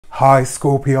Hi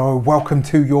Scorpio, welcome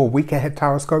to your week ahead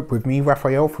horoscope with me,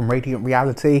 Raphael from Reydiant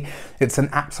Reality. It's an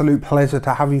absolute pleasure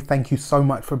to have you. Thank you so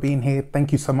much for being here.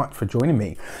 Thank you so much for joining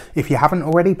me. If you haven't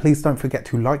already, please don't forget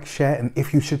to like, share, and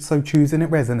if you should so choose and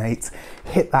it resonates,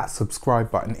 hit that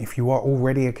subscribe button. If you are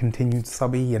already a continued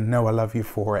subby, you know I love you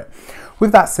for it.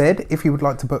 With that said, if you would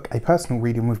like to book a personal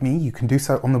reading with me, you can do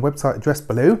so on the website addressed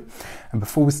below. And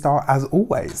before we start, as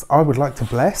always, I would like to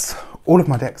bless all of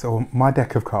my decks, or my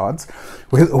deck of cards,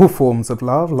 with all forms of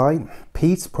love, light,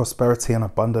 peace, prosperity, and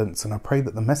abundance. And I pray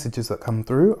that the messages that come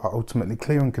through are ultimately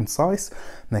clear and concise,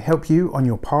 and they help you on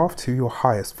your path to your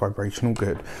highest vibrational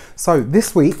good. So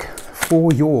this week,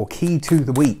 for your key to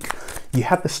the week, you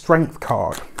had the Strength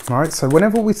card. Right, so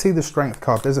whenever we see the Strength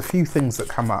card, there's a few things that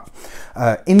come up.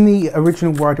 In the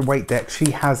original Rider-Waite deck, she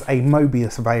has a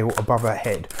Mobius veil above her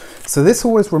head. So this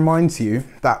always reminds you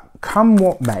that come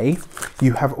what may,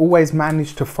 you have always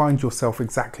managed to find yourself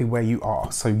exactly where you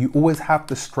are. So you always have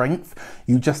the strength.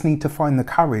 You just need to find the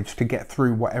courage to get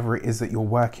through whatever it is that you're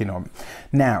working on.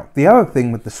 Now, the other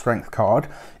thing with the Strength card,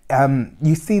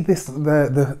 you see this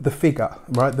the figure,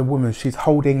 right? The woman, she's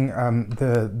holding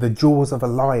the jaws of a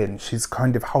lion. She's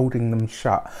kind of holding them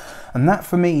shut, and that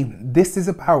for me, this is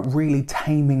about really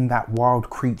taming that wild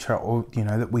creature, or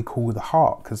that we call the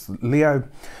heart, because Leo,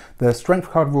 the Strength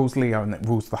card rules Leo and it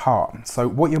rules the heart. So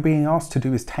what you're being asked to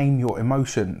do is tame your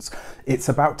emotions. It's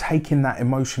about taking that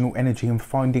emotional energy and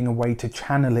finding a way to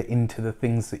channel it into the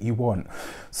things that you want.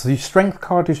 So your Strength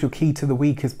card is your key to the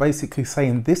week, is basically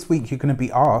saying this week you're going to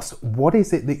be asked, what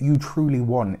is it that you truly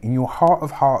want in your heart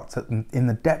of hearts, in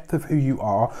the depth of who you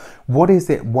are? What is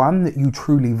it, one, that you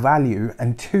truly value,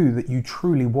 and two, that you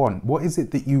truly want? What is it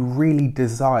that you really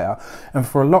desire? And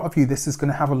for a lot of you, this is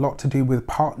going to have a lot to do with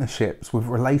partnerships, with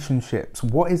relationships.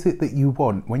 What is it that you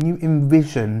want when you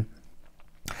envision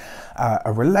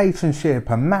a relationship,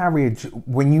 a marriage,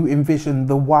 when you envision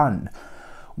the one?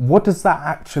 What does that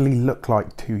actually look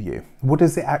like to you? What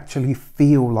does it actually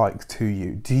feel like to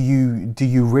you? Do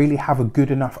you really have a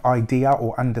good enough idea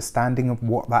or understanding of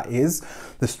what that is?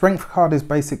 The Strength card is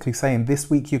basically saying this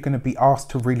week you're going to be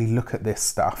asked to really look at this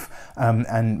stuff,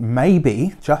 and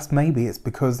maybe, just maybe, it's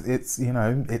because it's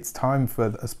it's time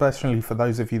for, especially for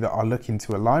those of you that are looking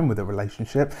to align with a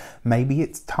relationship, maybe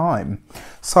it's time.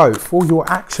 So for your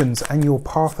actions and your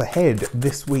path ahead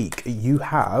this week, you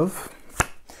have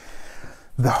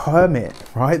the Hermit,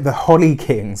 right? The Holly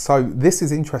King. So this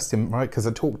is interesting, right? Because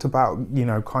I talked about,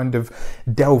 kind of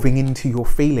delving into your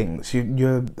feelings.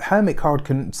 Your Hermit card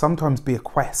can sometimes be a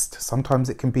quest. Sometimes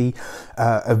it can be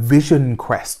a vision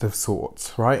quest of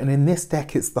sorts, right? And in this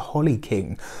deck, it's the Holly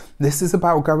King. This is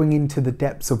about going into the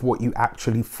depths of what you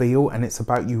actually feel, and it's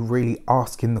about you really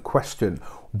asking the question,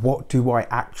 what do I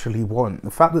actually want?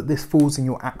 The fact that this falls in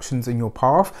your actions and your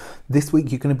path, this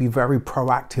week you're going to be very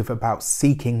proactive about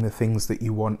seeking the things that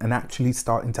you want and actually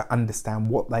starting to understand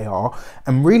what they are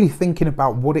and really thinking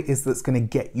about what it is that's going to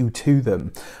get you to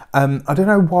them. I don't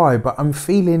know why, but I'm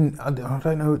feeling, I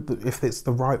don't know if it's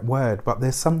the right word, but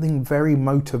there's something very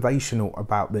motivational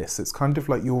about this. It's kind of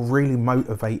like you're really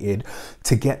motivated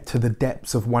to get to the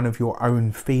depths of one of your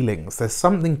own feelings. There's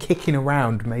something kicking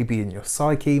around, maybe in your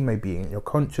psyche, maybe in your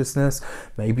consciousness,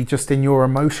 maybe just in your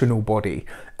emotional body,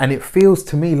 and it feels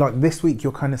to me like this week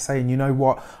you're kind of saying, you know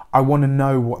what, I want to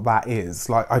know what that is.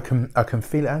 Like I can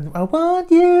feel it. I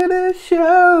want you to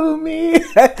show me.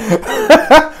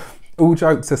 All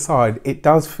jokes aside, it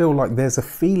does feel like there's a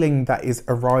feeling that is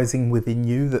arising within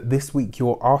you that this week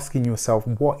you're asking yourself,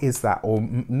 what is that? Or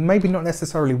maybe not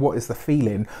necessarily what is the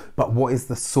feeling, but what is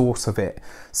the source of it?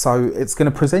 So it's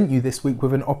going to present you this week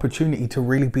with an opportunity to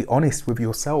really be honest with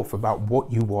yourself about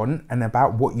what you want and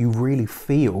about what you really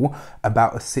feel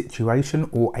about a situation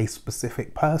or a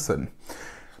specific person.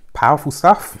 Powerful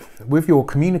stuff. With your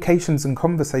communications and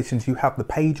conversations, you have the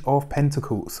Page of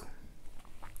Pentacles.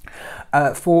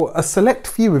 For a select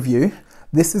few of you,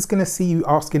 this is going to see you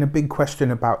asking a big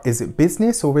question about, is it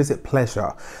business or is it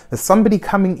pleasure? There's somebody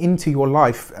coming into your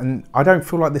life, and I don't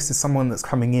feel like this is someone that's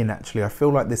coming in, actually. I feel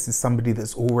like this is somebody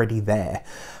that's already there.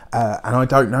 And I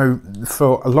don't know,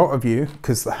 for a lot of you,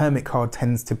 because the Hermit card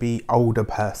tends to be older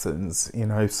persons,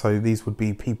 so these would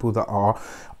be people that are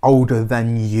older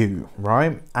than you,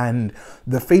 right? And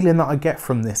the feeling that I get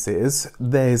from this is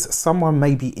there's someone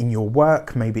maybe in your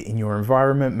work, maybe in your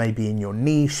environment, maybe in your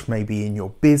niche, maybe in your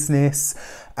business,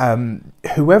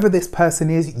 whoever this person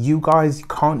is, you guys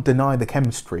can't deny the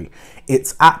chemistry.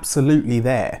 It's absolutely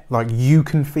there. Like, you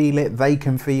can feel it, they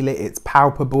can feel it, it's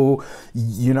palpable.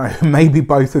 Maybe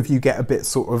both of you get a bit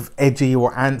sort of edgy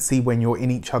or antsy when you're in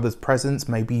each other's presence.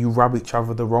 Maybe you rub each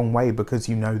other the wrong way because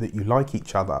you know that you like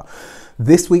each other.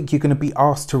 This week, you're going to be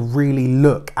asked to really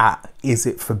look at, is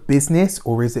it for business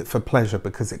or is it for pleasure?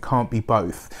 Because it can't be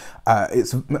both.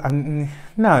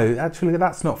 No, actually,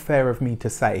 that's not fair of me to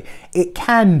say. It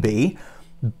can be,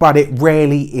 but it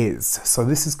rarely is. So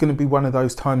this is going to be one of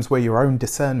those times where your own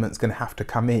discernment's going to have to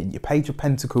come in. Your Page of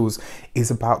Pentacles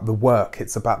is about the work,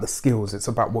 it's about the skills, it's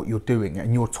about what you're doing,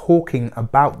 and you're talking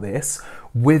about this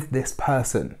with this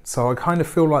person. So I kind of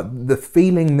feel like the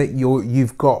feeling that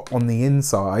you've got on the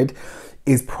inside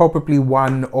is probably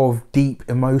one of deep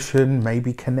emotion,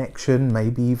 maybe connection,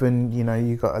 maybe even, you know,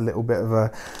 you got a little bit of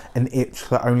an itch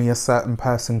that only a certain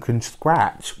person can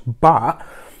scratch. But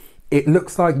it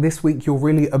looks like this week you're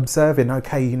really observing,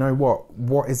 okay, you know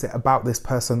what is it about this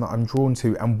person that I'm drawn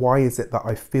to, and why is it that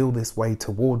I feel this way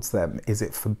towards them? Is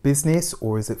it for business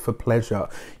or is it for pleasure?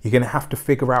 You're going to have to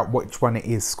figure out which one it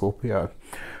is, Scorpio.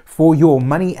 For your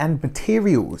money and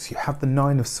materials, you have the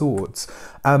 9 of Swords.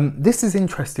 This is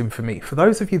interesting for me. For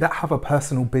those of you that have a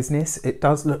personal business, it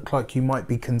does look like you might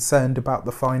be concerned about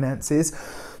the finances.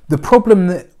 The problem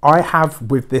that I have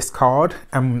with this card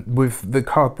and with the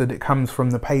card that it comes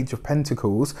from the Page of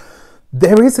Pentacles,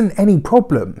 there isn't any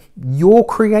problem. You're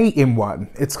creating one.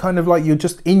 It's kind of like you're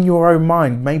just in your own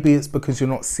mind. Maybe it's because you're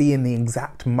not seeing the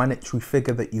exact monetary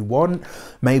figure that you want.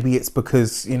 Maybe it's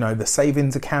because, you know, the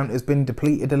savings account has been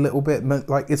depleted a little bit.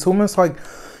 Like, it's almost like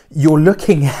you're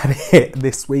looking at it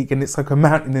this week and it's like a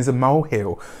mountain is a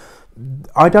molehill.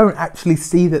 I don't actually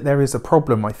see that there is a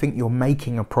problem. I think you're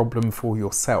making a problem for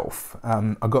yourself.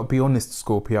 I've got to be honest,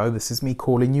 Scorpio, this is me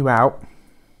calling you out.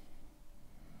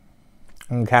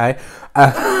 Okay.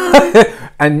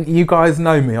 And you guys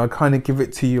know me, I kind of give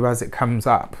it to you as it comes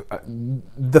up.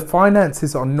 The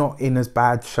finances are not in as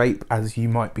bad shape as you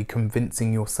might be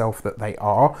convincing yourself that they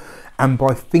are. And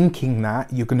by thinking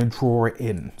that, you're going to draw it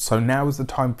in. So now is the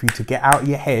time for you to get out of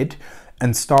your head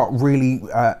and start really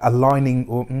aligning,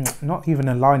 or not even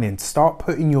aligning, start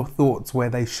putting your thoughts where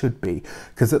they should be.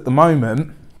 Because at the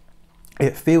moment,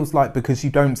 it feels like because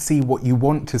you don't see what you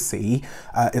want to see,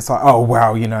 it's like, oh,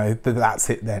 well, you know,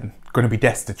 that's it then. Going to be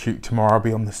destitute tomorrow, I'll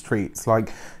be on the streets.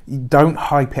 Like, don't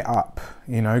hype it up,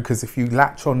 you know, because if you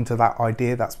latch on to that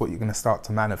idea, that's what you're going to start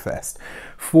to manifest.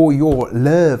 For your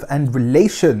love and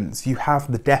relations, you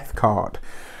have the Death card.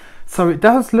 So it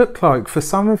does look like for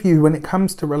some of you, when it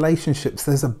comes to relationships,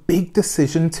 there's a big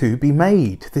decision to be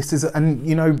made. This is, and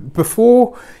you know,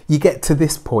 before you get to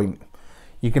this point,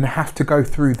 you're going to have to go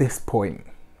through this point,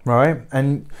 right?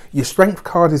 And your Strength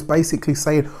card is basically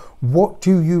saying, what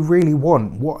do you really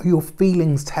want? What are your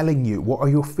feelings telling you? What are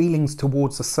your feelings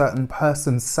towards a certain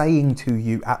person saying to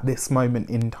you at this moment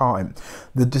in time?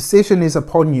 The decision is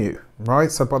upon you,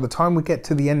 right? So by the time we get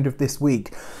to the end of this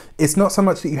week, it's not so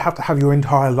much that you have to have your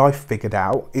entire life figured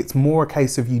out. It's more a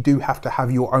case of you do have to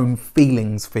have your own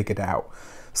feelings figured out.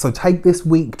 So take this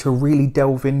week to really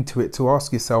delve into it, to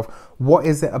ask yourself, what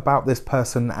is it about this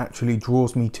person that actually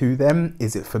draws me to them?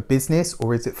 Is it for business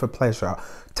or is it for pleasure?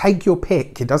 Take your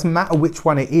pick. It doesn't matter which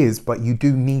one it is, but you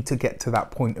do need to get to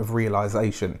that point of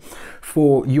realization.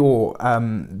 For your,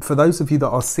 for those of you that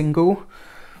are single,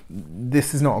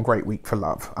 this is not a great week for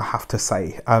love, I have to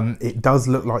say. It does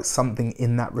look like something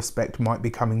in that respect might be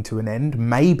coming to an end.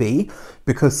 Maybe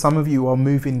because some of you are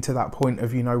moving to that point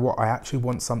of, you know what, I actually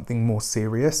want something more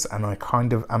serious, and I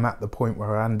kind of am at the point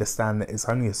where I understand that it's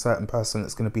only a certain person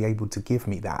that's going to be able to give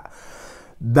me that.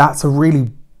 That's a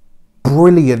really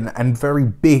brilliant and very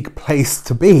big place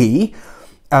to be.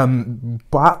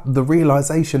 But the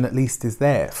realization at least is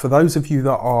there. For those of you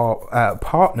that are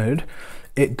partnered,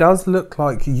 it does look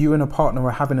like you and a partner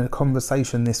are having a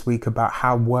conversation this week about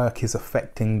how work is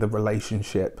affecting the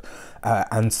relationship,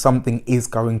 and something is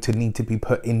going to need to be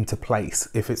put into place.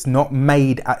 If it's not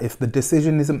made, if the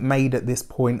decision isn't made at this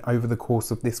point over the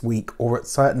course of this week, or it's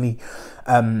certainly,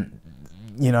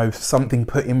 you know, something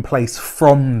put in place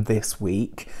from this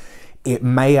week, it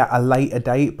may at a later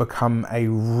date become a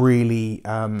really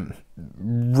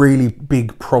really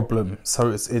big problem.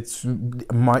 So it's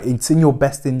in your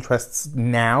best interests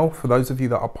now, for those of you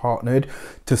that are partnered,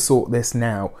 to sort this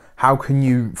now. How can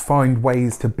you find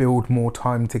ways to build more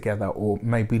time together, or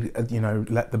maybe, you know,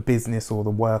 let the business or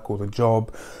the work or the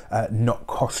job not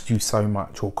cost you so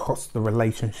much, or cost the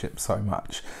relationship so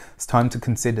much? It's time to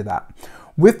consider that.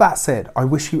 With that said, I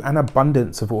wish you an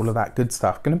abundance of all of that good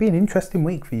stuff. Going to be an interesting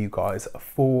week for you guys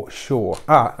for sure.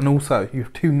 And also you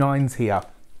have 2 9s here.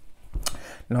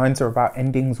 9s are about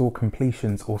endings or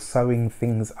completions, or sewing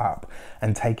things up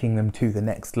and taking them to the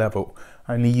next level.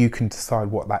 Only you can decide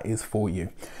what that is for you.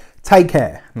 Take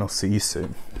care, and I'll see you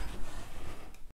soon.